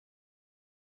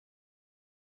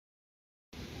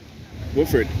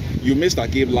Winfred, you missed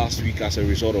that game last week as a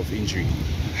result of injury.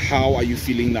 How are you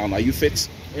feeling now? Are you fit?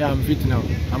 Yeah, I'm fit now.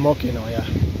 I'm okay now, yeah.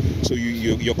 So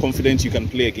you're confident you can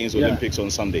play against Olympics on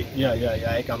Sunday? Yeah,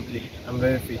 I can play. I'm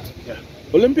very fit, yeah.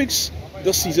 Olympics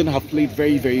this season have played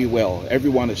very, very well.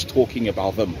 Everyone is talking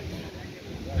about them.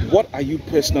 What are you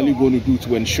personally going to do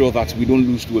to ensure that we don't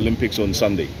lose to Olympics on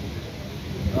Sunday?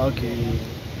 Okay,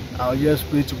 I'll just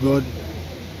pray to God.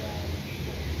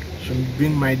 Should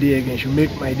bring my day again, should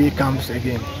make my day comes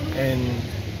again. And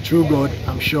through God,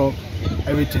 I'm sure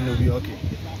everything will be okay.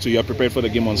 So you are prepared for the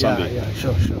game on Sunday? Yeah,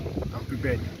 sure. I'm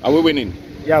prepared. Are we winning?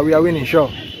 Yeah, we are winning, sure.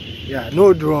 Yeah,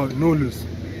 no draw, no lose.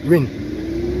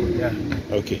 Win. Yeah.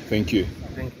 Okay, thank you.